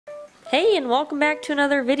Hey, and welcome back to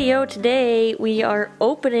another video. Today we are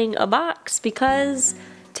opening a box because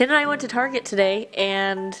Tin and I went to Target today,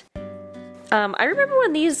 and I remember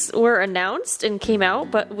when these were announced and came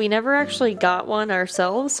out, but we never actually got one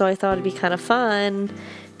ourselves, so I thought it'd be kind of fun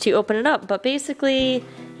to open it up. But basically,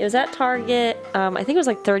 it was at Target. I think it was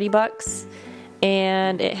like 30 bucks,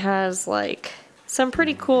 and it has like some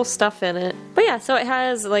pretty cool stuff in it. But yeah, so it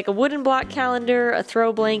has like a wooden block calendar, a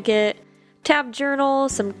throw blanket, tab journal,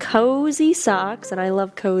 some cozy socks, and I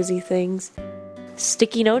love cozy things,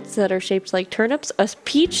 sticky notes that are shaped like turnips, a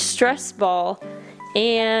peach stress ball,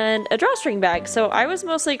 and a drawstring bag. So I was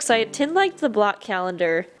mostly excited. Tin liked the block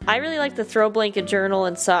calendar. I really liked the throw blanket, journal,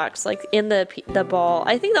 and socks, like in the ball.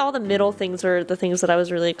 I think all the middle things were the things that I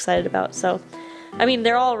was really excited about. So, I mean,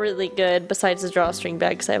 they're all really good besides the drawstring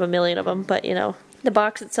bag because I have a million of them, but you know. The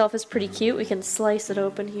box itself is pretty cute. We can slice it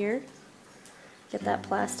open here. Get that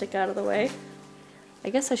plastic out of the way. I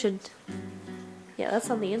guess I should... Yeah, that's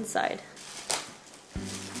on the inside.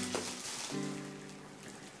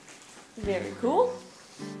 Very cool.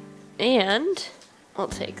 And I'll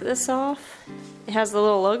take this off. It has the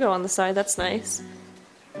little logo on the side. That's nice.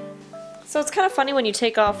 So it's kind of funny when you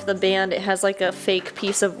take off the band, it has like a fake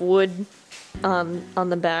piece of wood on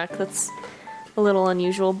the back. That's a little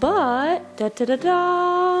unusual, but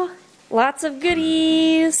da-da-da-da! Lots of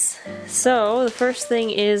goodies! So, the first thing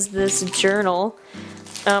is this journal.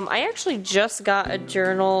 I actually just got a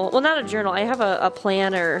journal. Well, not a journal, I have a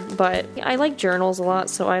planner, but I like journals a lot,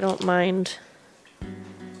 so I don't mind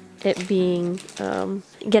it being,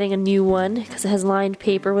 getting a new one, because it has lined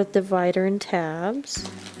paper with divider and tabs.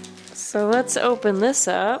 So let's open this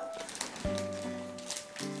up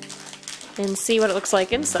and see what it looks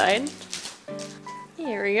like inside.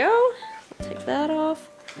 Here we go. Take that off.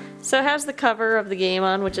 So it has the cover of the game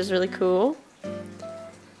on, which is really cool.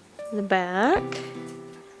 The back.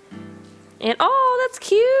 And oh, that's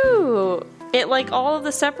cute! It like all of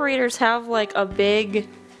the separators have like a big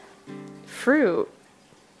fruit.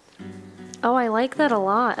 Oh, I like that a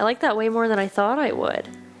lot. I like that way more than I thought I would.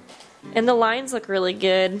 And the lines look really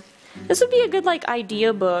good. This would be a good like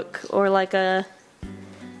idea book or like a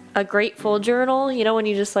grateful journal, you know, when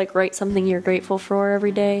you just like write something you're grateful for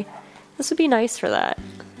every day. This would be nice for that.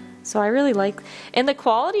 So I really like, and the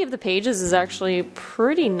quality of the pages is actually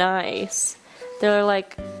pretty nice. They're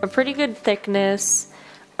like a pretty good thickness.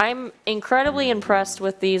 I'm incredibly impressed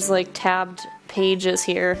with these like tabbed pages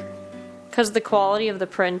here because the quality of the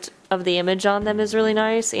print of the image on them is really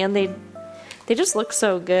nice, and they just look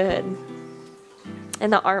so good.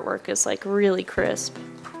 And the artwork is like really crisp.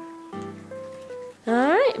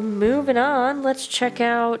 Alright, moving on. Let's check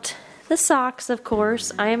out the socks, of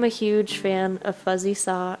course. I am a huge fan of fuzzy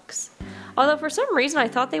socks. Although for some reason I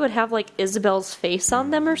thought they would have like Isabelle's face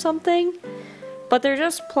on them or something. But they're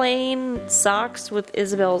just plain socks with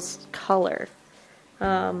Isabelle's color.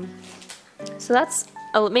 So that's...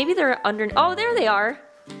 Oh, maybe they're under... Oh, there they are!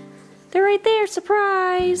 They're right there!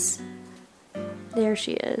 Surprise! There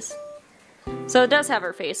she is. So it does have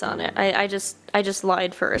her face on it. I just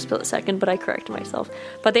lied for a split second, but I corrected myself.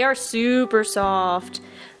 But they are super soft.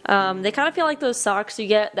 They kind of feel like those socks you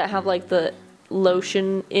get that have like the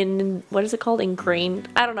lotion in, what is it called? Ingrained?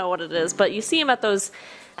 I don't know what it is, but you see them at those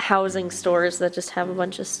housing stores that just have a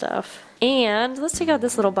bunch of stuff. And let's take out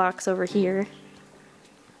this little box over here.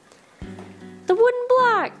 The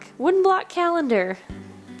wooden block calendar.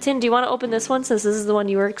 Tin, do you want to open this one since this is the one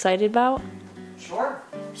you were excited about? Sure.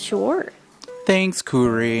 Sure. Thanks,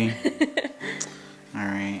 Kuri.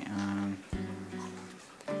 Alright,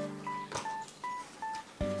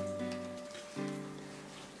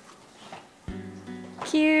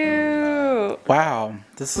 Cute. Wow,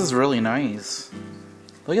 this is really nice.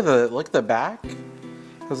 Look at the back.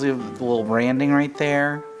 Because we have the little branding right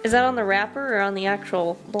there. Is that on the wrapper or on the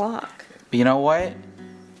actual block? But you know what?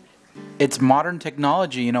 It's modern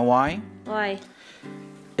technology, you know why? Why?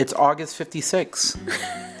 It's August 56.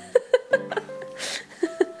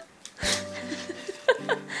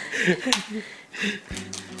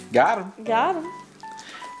 Got him. Got him.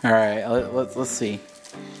 Alright, let's see.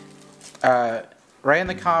 Write in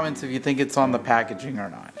the comments if you think it's on the packaging or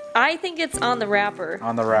not. I think it's on the wrapper.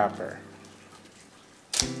 On the wrapper.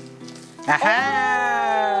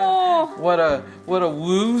 Aha! Oh! What a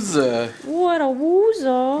wooza. What a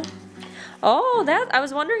wooza. Oh, that I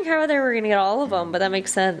was wondering how they were gonna get all of them, but that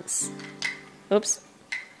makes sense. Oops.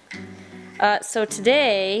 So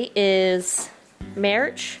today is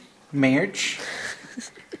March. March.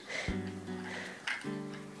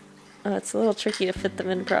 Oh, it's a little tricky to fit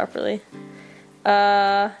them in properly.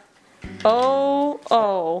 Oh.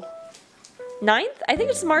 9th? I think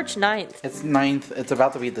it's March 9th. It's 9th. It's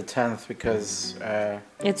about to be the 10th because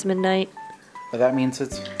It's midnight. but that means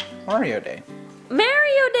it's Mario Day.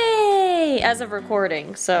 Mario Day! As of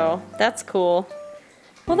recording, so that's cool.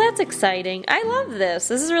 Well, that's exciting. I love this.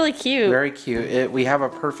 This is really cute. Very cute. We have a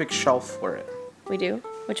perfect shelf for it. We do?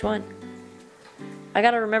 Which one? I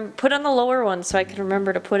gotta remember, put on the lower one so I can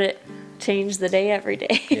remember to change the day every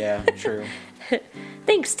day. Yeah, true.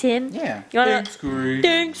 Thanks, Tin. Yeah. You wanna, Thanks, Corey.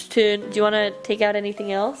 Thanks, Tin. Do you want to take out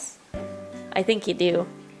anything else? I think you do.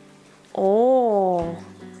 Oh.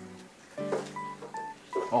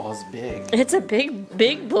 Oh, it's big. It's a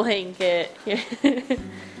big blanket.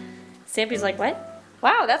 Stampy's like, what?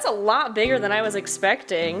 Wow, that's a lot bigger than I was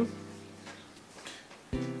expecting.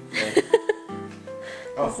 Okay.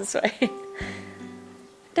 Oh. This way.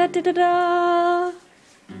 Da da da da.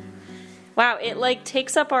 Wow, it like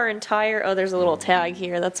takes up our entire. Oh, there's a little tag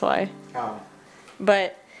here. That's why. Oh.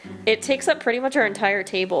 But it takes up pretty much our entire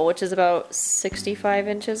table, which is about 65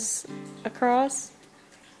 inches across.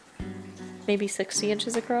 Maybe 60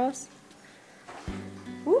 inches across.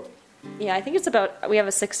 Whoop. Yeah, I think it's about. We have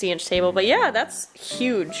a 60-inch table, but yeah, that's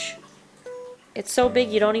huge. It's so big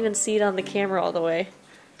you don't even see it on the camera all the way.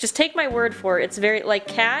 Just take my word for it. It's very like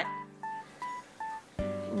cat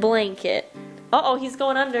blanket. Uh-oh, he's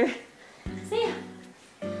going under. Sam.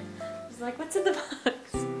 He's like, what's in the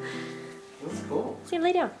box? That's cool. Sam,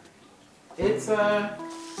 lay down. It's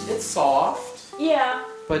soft, Yeah.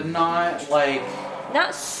 but not like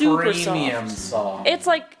Not super premium soft. soft. It's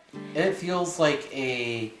like It feels like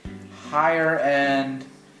a higher end.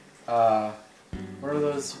 What are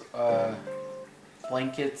those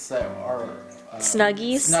blankets that are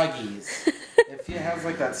Snuggies? Snuggies. It has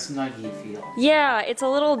like that snuggie feel. yeah, it's a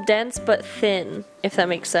little dense but thin, if that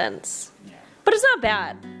makes sense. Yeah. But it's not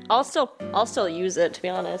bad. I'll still use it, to be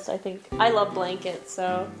honest. I think I love blankets,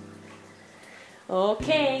 so.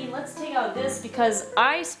 Okay, let's take out this because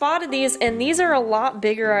I spotted these and these are a lot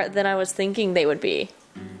bigger than I was thinking they would be.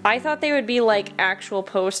 I thought they would be like actual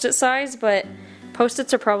Post-it size, but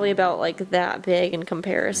Post-its are probably about like that big in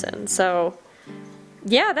comparison. So,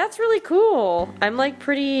 yeah, that's really cool. I'm like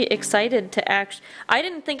pretty excited to I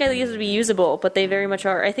didn't think these would be usable, but they very much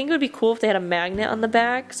are. I think it would be cool if they had a magnet on the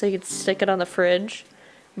back so you could stick it on the fridge.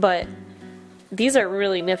 But these are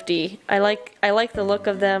really nifty. I like the look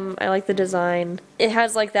of them. I like the design. It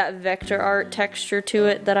has like that vector art texture to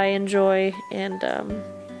it that I enjoy, and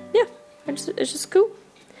yeah, it's just cool.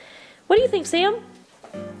 What do you think, Sam?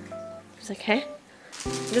 He's like, hey.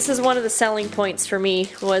 This is one of the selling points for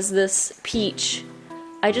me, was this peach.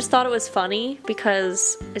 I just thought it was funny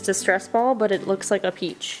because it's a stress ball, but it looks like a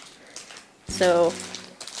peach. So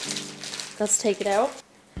let's take it out.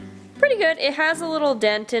 Pretty good. It has a little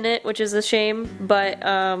dent in it, which is a shame, but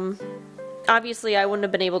obviously I wouldn't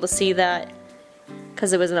have been able to see that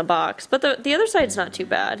because it was in a box. But the other side's not too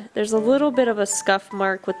bad. There's a little bit of a scuff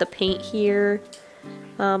mark with the paint here.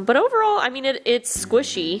 But overall, I mean, it's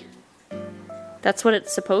squishy. That's what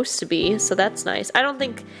it's supposed to be, so that's nice. I don't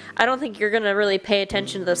think you're gonna really pay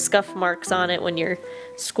attention to the scuff marks on it when you're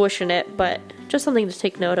squishing it, but just something to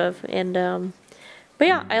take note of. And but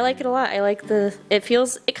yeah, I like it a lot. I like it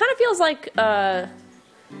kind of feels like I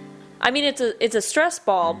mean, it's a stress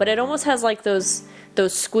ball, but it almost has like those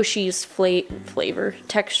squishies flavor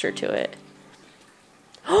texture to it.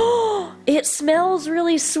 Oh, it smells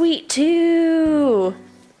really sweet too.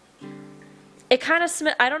 It kind of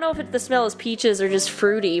I don't know if the smell is peaches or just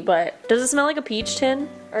fruity, but does it smell like a peach tin?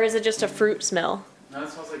 Or is it just a fruit smell? No, it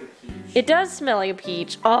smells like a peach. It does smell like a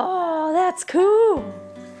peach. Oh, that's cool.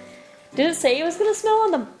 Did it say it was going to smell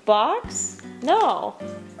on the box? No.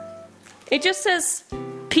 It just says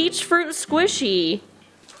peach fruit squishy.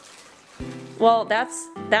 Well,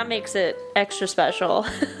 that makes it extra special.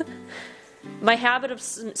 My habit of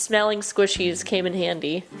smelling squishies came in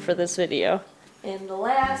handy for this video. And the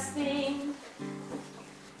last thing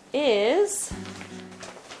is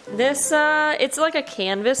this, it's like a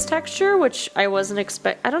canvas texture, which I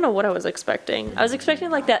don't know what I was expecting. I was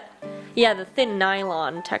expecting like that, yeah, the thin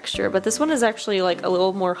nylon texture, but this one is actually like a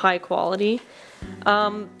little more high quality.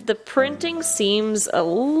 The printing seems a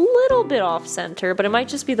little bit off center, but it might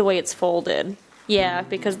just be the way it's folded. Yeah,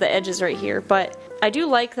 because the edge is right here, but I do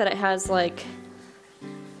like that it has like,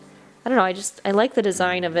 I don't know, I like the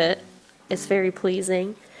design of it. It's very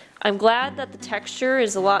pleasing. I'm glad that the texture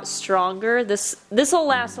is a lot stronger. This will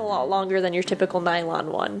last a lot longer than your typical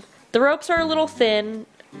nylon one. The ropes are a little thin,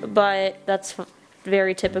 but that's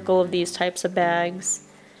very typical of these types of bags.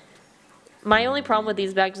 My only problem with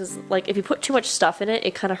these bags is like if you put too much stuff in it,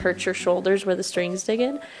 it kind of hurts your shoulders where the strings dig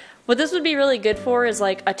in. What this would be really good for is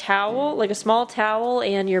like a towel, like a small towel,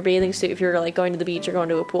 and your bathing suit if you're like going to the beach or going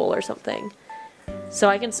to a pool or something. So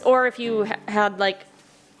I can, or if you had like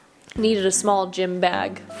needed a small gym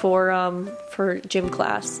bag for gym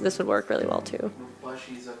class, this would work really well too.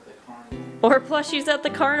 Plushies at the carnival. Or plushies at the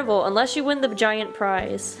carnival, unless you win the giant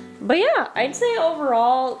prize. But yeah, I'd say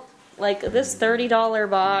overall, like this $30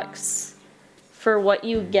 box for what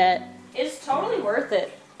you get is totally worth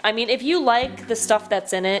it. I mean, if you like the stuff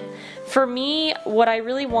that's in it, for me, what I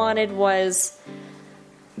really wanted was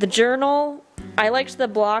the journal. I liked the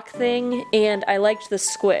block thing, and I liked the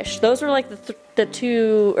squish. Those were like the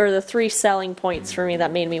two or the three selling points for me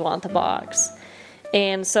that made me want the box.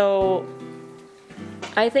 And so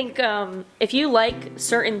I think if you like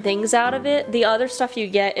certain things out of it, the other stuff you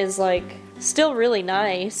get is like still really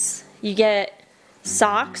nice. You get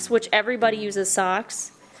socks, which everybody uses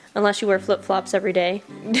socks. Unless you wear flip-flops every day.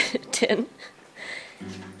 Tin.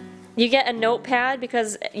 You get a notepad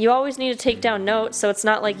because you always need to take down notes, so it's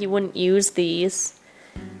not like you wouldn't use these.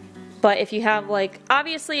 But if you have like,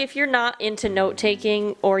 obviously if you're not into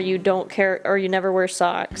note-taking, or you don't care, or you never wear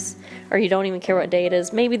socks, or you don't even care what day it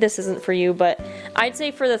is, maybe this isn't for you, but I'd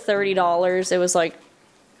say for the $30 it was like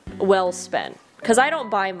well spent. Because I don't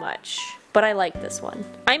buy much, but I like this one.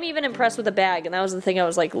 I'm even impressed with the bag, and that was the thing I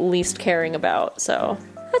was like least caring about, so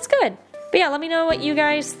that's good. But yeah, let me know what you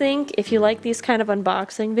guys think. If you like these kind of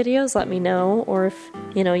unboxing videos, let me know. Or if,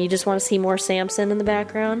 you know, you just want to see more Samson in the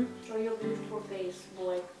background. Show your beautiful face,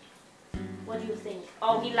 boy. What do you think?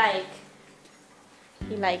 Oh, he like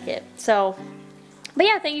it. So, but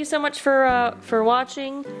yeah, thank you so much for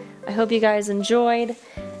watching. I hope you guys enjoyed,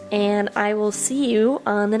 and I will see you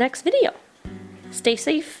on the next video. Stay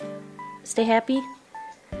safe. Stay happy.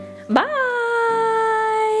 Bye!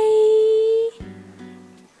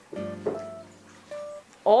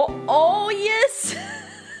 Oh yes!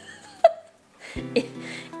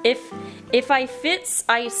 if I fits,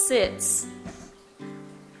 I sits.